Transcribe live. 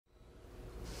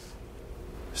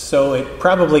So it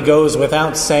probably goes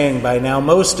without saying by now,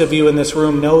 most of you in this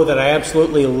room know that I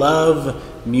absolutely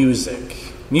love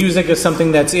music. Music is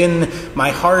something that's in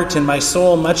my heart and my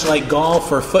soul, much like golf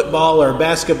or football or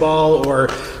basketball or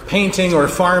painting or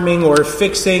farming or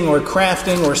fixing or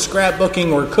crafting or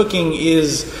scrapbooking or cooking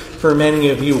is for many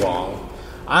of you all.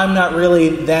 I'm not really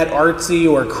that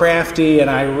artsy or crafty, and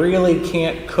I really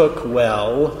can't cook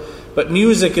well, but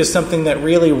music is something that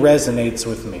really resonates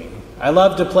with me. I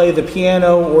love to play the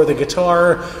piano or the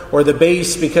guitar or the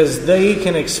bass because they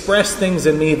can express things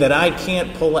in me that I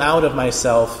can't pull out of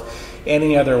myself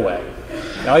any other way.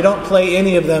 Now, I don't play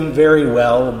any of them very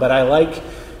well, but I like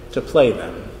to play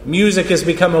them. Music has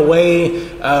become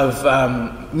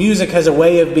music has a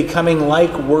way of becoming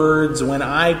like words when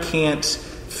I can't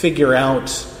figure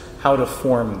out how to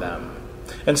form them.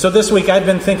 And so this week I've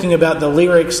been thinking about the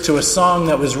lyrics to a song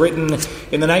that was written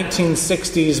in the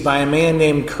 1960s by a man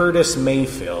named Curtis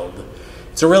Mayfield.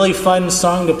 It's a really fun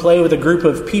song to play with a group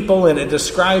of people, and it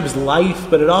describes life,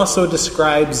 but it also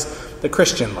describes the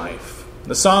Christian life.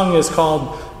 The song is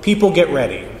called People Get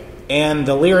Ready, and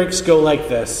the lyrics go like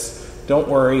this. Don't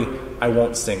worry, I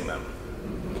won't sing them.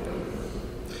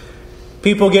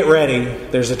 People get ready,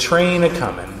 there's a train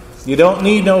a-comin'. You don't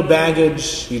need no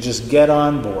baggage, you just get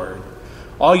on board.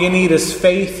 All you need is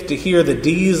faith to hear the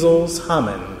diesels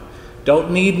hummin'.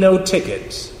 Don't need no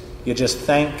ticket, you just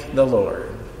thank the Lord.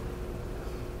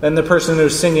 Then the person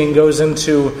who's singing goes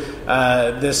into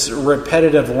this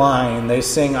repetitive line. They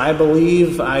sing, I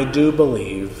believe, I do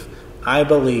believe. I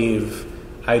believe,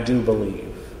 I do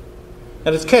believe.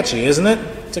 And it's catchy, isn't it?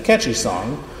 It's a catchy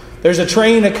song. There's a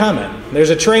train a-comin'. There's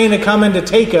a train a-comin' to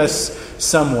take us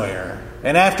somewhere.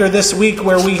 And after this week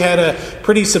where we had a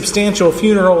pretty substantial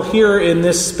funeral here in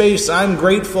this space, I'm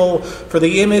grateful for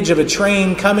the image of a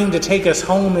train coming to take us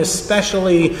home,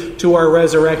 especially to our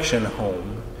resurrection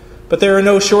home. But there are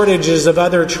no shortages of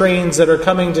other trains that are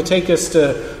coming to take us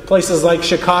to places like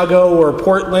Chicago or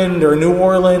Portland or New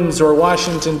Orleans or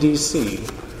Washington, D.C.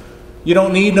 You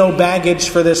don't need no baggage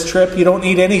for this trip. You don't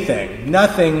need anything.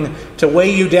 Nothing to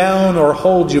weigh you down or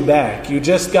hold you back. You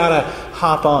just gotta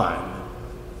hop on.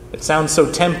 It sounds so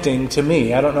tempting to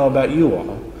me. I don't know about you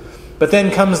all. But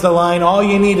then comes the line, all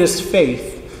you need is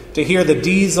faith to hear the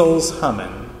diesels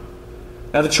hummin'.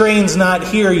 Now the train's not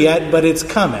here yet, but it's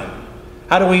coming.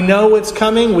 How do we know it's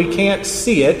coming? We can't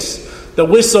see it. The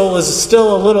whistle is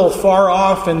still a little far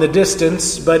off in the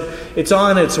distance, but it's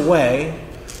on its way.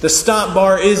 The stop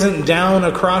bar isn't down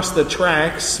across the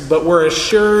tracks, but we're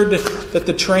assured that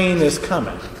the train is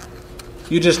coming.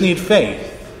 You just need faith.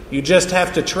 You just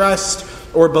have to trust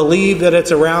or believe that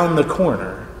it's around the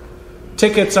corner.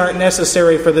 Tickets aren't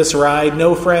necessary for this ride.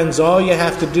 No, friends, all you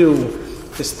have to do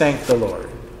is thank the Lord.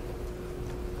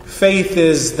 Faith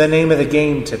is the name of the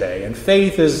game today, and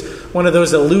faith is one of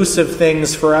those elusive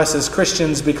things for us as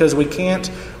Christians because we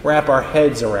can't wrap our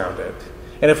heads around it.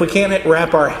 And if we can't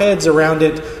wrap our heads around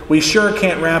it, we sure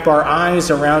can't wrap our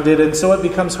eyes around it, and so it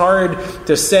becomes hard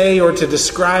to say or to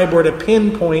describe or to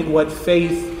pinpoint what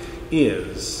faith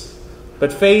is.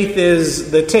 But faith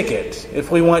is the ticket if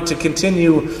we want to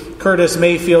continue Curtis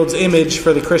Mayfield's image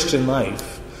for the Christian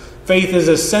life. Faith is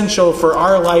essential for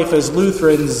our life as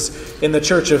Lutherans in the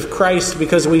Church of Christ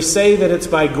because we say that it's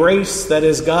by grace, that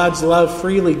is God's love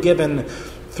freely given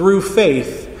through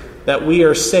faith, that we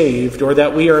are saved or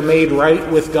that we are made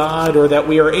right with God or that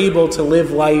we are able to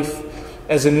live life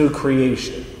as a new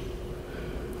creation.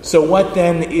 So what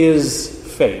then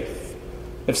is faith?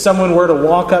 If someone were to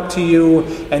walk up to you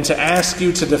and to ask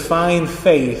you to define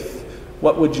faith,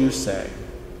 what would you say?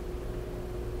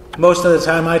 Most of the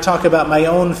time I talk about my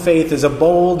own faith as a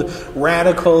bold,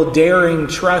 radical, daring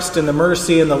trust in the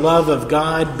mercy and the love of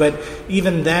God, but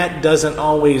even that doesn't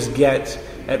always get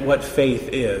at what faith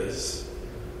is.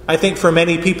 I think for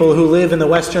many people who live in the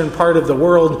western part of the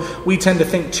world, we tend to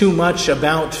think too much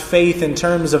about faith in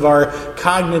terms of our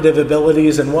cognitive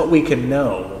abilities and what we can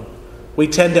know. We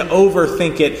tend to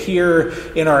overthink it here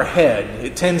in our head.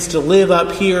 It tends to live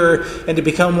up here and to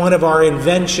become one of our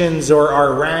inventions or our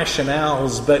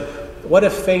rationales. But what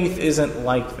if faith isn't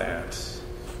like that?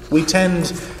 We tend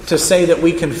to say that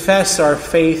we confess our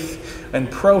faith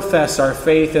and profess our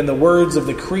faith in the words of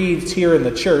the creeds here in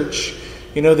the church.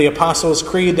 You know, the Apostles'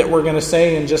 Creed that we're going to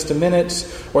say in just a minute,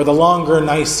 or the longer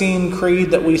Nicene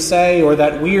Creed that we say, or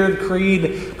that weird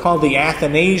creed called the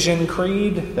Athanasian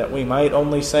Creed that we might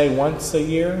only say once a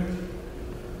year.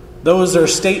 Those are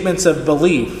statements of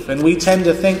belief, and we tend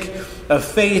to think of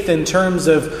faith in terms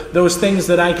of those things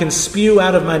that I can spew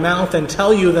out of my mouth and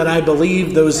tell you that I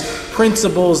believe, those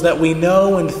principles that we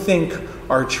know and think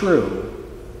are true.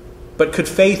 But could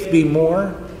faith be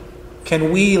more?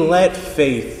 Can we let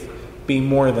faith be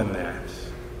more than that?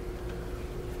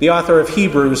 The author of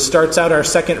Hebrews starts out our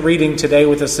second reading today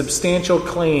with a substantial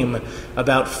claim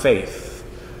about faith.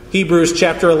 Hebrews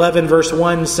chapter 11 verse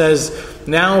 1 says,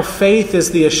 "Now faith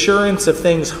is the assurance of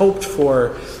things hoped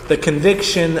for, the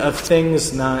conviction of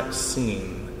things not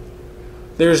seen."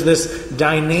 There's this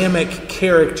dynamic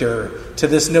character to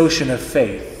this notion of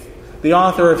faith. The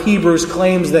author of Hebrews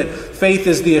claims that faith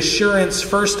is the assurance,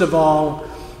 first of all,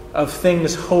 of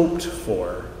things hoped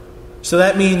for. So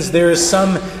that means there is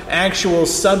some actual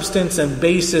substance and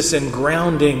basis and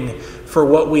grounding for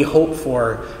what we hope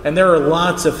for. And there are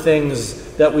lots of things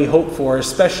that we hope for,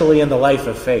 especially in the life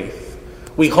of faith.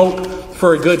 We hope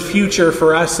for a good future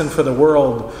for us and for the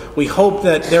world. We hope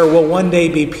that there will one day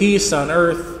be peace on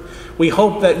earth. We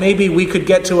hope that maybe we could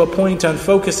get to a point on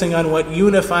focusing on what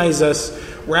unifies us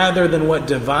rather than what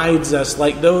divides us,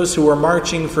 like those who were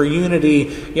marching for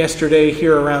unity yesterday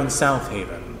here around South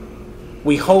Haven.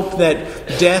 We hope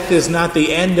that death is not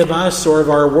the end of us or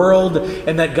of our world,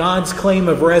 and that God's claim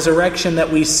of resurrection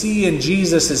that we see in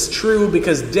Jesus is true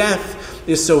because death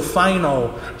is so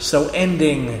final, so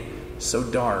ending, so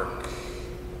dark.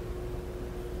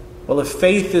 Well, if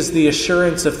faith is the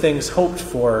assurance of things hoped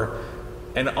for,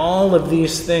 and all of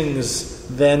these things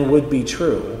then would be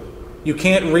true, you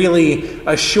can't really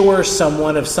assure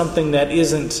someone of something that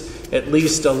isn't at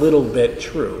least a little bit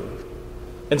true.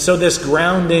 And so this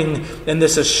grounding and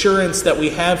this assurance that we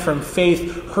have from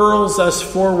faith hurls us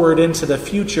forward into the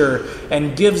future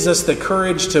and gives us the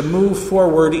courage to move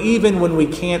forward even when we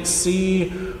can't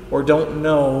see or don't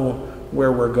know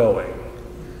where we're going.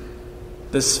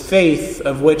 This faith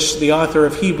of which the author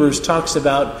of Hebrews talks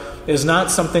about is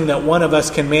not something that one of us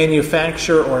can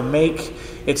manufacture or make.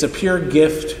 It's a pure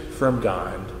gift from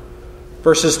God.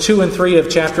 Verses 2 and 3 of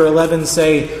chapter 11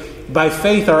 say, "By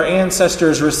faith our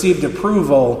ancestors received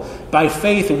approval. By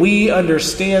faith we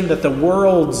understand that the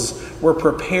worlds were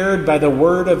prepared by the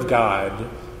word of God,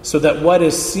 so that what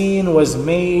is seen was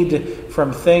made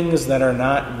from things that are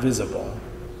not visible."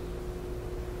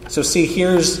 So see,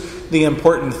 here's the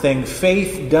important thing.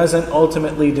 Faith doesn't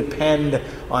ultimately depend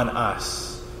on us.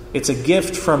 It's a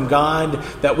gift from God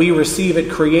that we receive at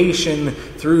creation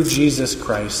through Jesus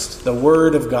Christ, the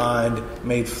Word of God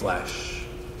made flesh.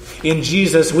 In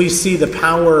Jesus, we see the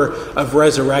power of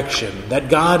resurrection, that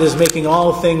God is making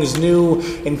all things new,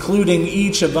 including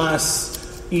each of us,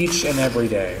 each and every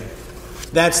day.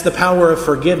 That's the power of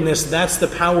forgiveness. That's the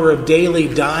power of daily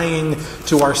dying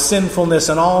to our sinfulness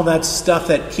and all that stuff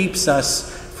that keeps us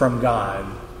from God.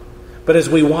 But as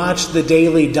we watch the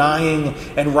daily dying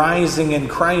and rising in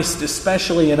Christ,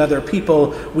 especially in other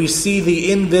people, we see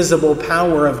the invisible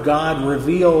power of God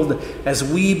revealed as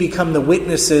we become the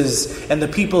witnesses and the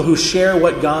people who share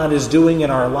what God is doing in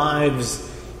our lives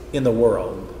in the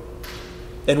world.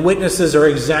 And witnesses are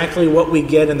exactly what we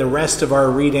get in the rest of our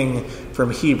reading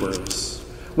from Hebrews.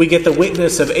 We get the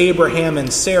witness of Abraham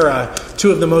and Sarah,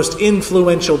 two of the most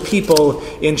influential people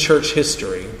in church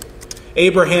history.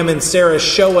 Abraham and Sarah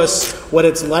show us what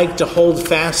it's like to hold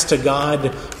fast to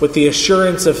God with the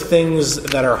assurance of things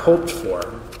that are hoped for.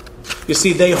 You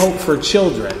see, they hope for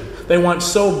children. They want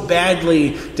so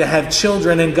badly to have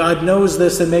children, and God knows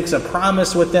this and makes a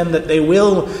promise with them that they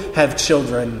will have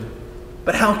children.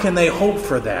 But how can they hope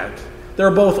for that?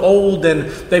 They're both old, and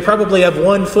they probably have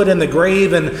one foot in the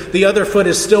grave, and the other foot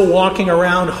is still walking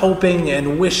around hoping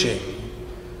and wishing.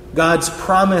 God's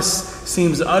promise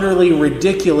seems utterly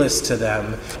ridiculous to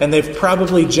them, and they've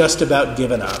probably just about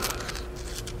given up.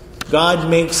 God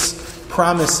makes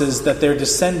promises that their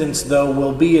descendants, though,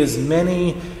 will be as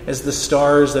many as the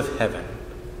stars of heaven.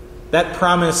 That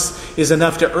promise is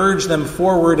enough to urge them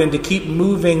forward and to keep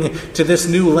moving to this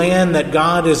new land that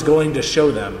God is going to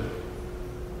show them.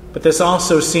 But this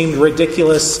also seemed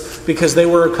ridiculous because they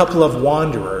were a couple of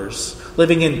wanderers,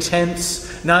 living in tents,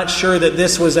 not sure that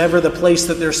this was ever the place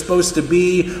that they're supposed to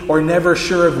be, or never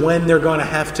sure of when they're going to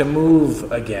have to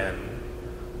move again.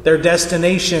 Their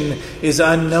destination is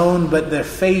unknown, but their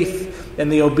faith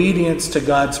and the obedience to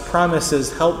God's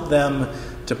promises help them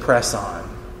to press on.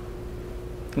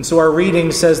 And so our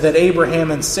reading says that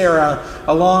Abraham and Sarah,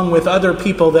 along with other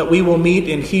people that we will meet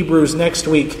in Hebrews next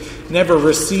week, never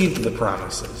received the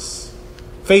promises.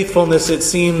 Faithfulness, it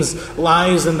seems,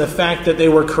 lies in the fact that they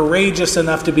were courageous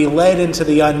enough to be led into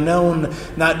the unknown,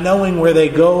 not knowing where they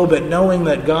go, but knowing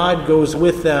that God goes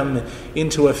with them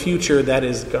into a future that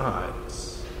is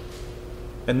God's.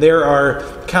 And there are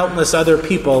countless other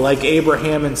people like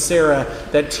Abraham and Sarah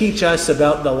that teach us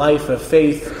about the life of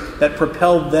faith that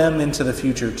propelled them into the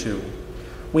future too.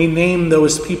 We name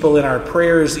those people in our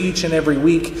prayers each and every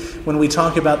week when we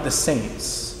talk about the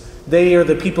saints. They are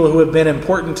the people who have been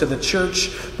important to the church,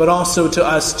 but also to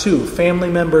us too. Family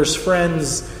members,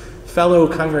 friends, fellow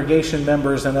congregation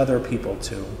members, and other people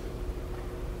too.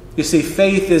 You see,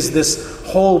 faith is this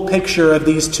whole picture of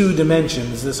these two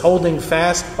dimensions, this holding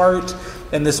fast part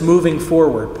and this moving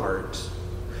forward part.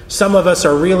 Some of us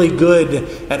are really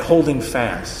good at holding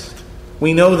fast.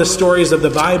 We know the stories of the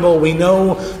Bible. We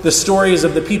know the stories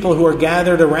of the people who are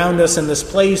gathered around us in this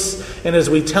place. And as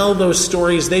we tell those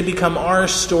stories, they become our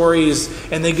stories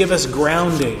and they give us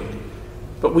grounding.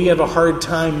 But we have a hard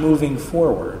time moving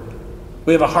forward.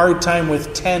 We have a hard time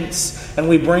with tents, and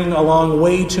we bring along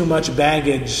way too much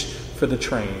baggage for the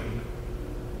train.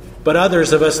 But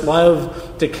others of us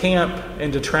love to camp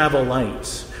and to travel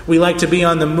light. We like to be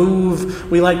on the move.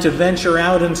 We like to venture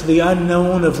out into the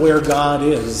unknown of where God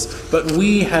is. But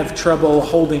we have trouble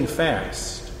holding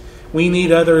fast. We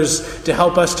need others to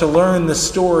help us to learn the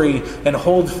story and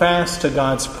hold fast to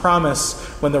God's promise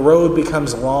when the road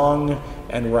becomes long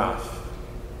and rough.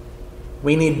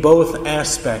 We need both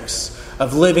aspects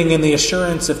of living in the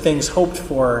assurance of things hoped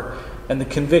for and the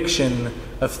conviction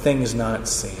of things not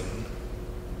seen.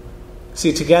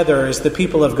 See, together as the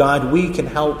people of God, we can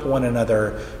help one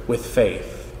another with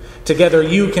faith. Together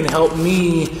you can help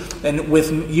me, and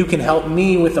you can help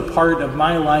me with a part of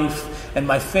my life and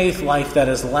my faith life that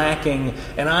is lacking,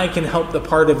 and I can help the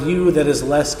part of you that is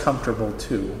less comfortable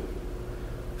too.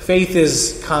 Faith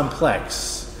is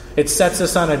complex. It sets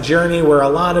us on a journey where a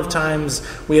lot of times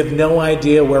we have no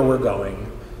idea where we're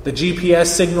going. The GPS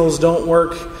signals don't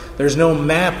work. There's no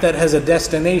map that has a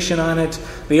destination on it.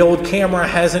 The old camera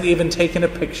hasn't even taken a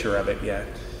picture of it yet.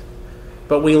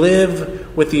 But we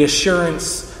live with the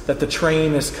assurance that the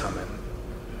train is coming.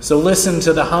 So listen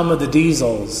to the hum of the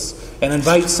diesels and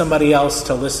invite somebody else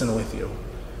to listen with you.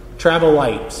 Travel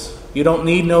light. You don't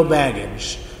need no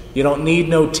baggage. You don't need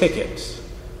no ticket.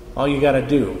 All you got to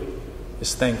do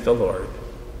is thank the Lord.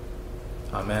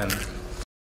 Amen.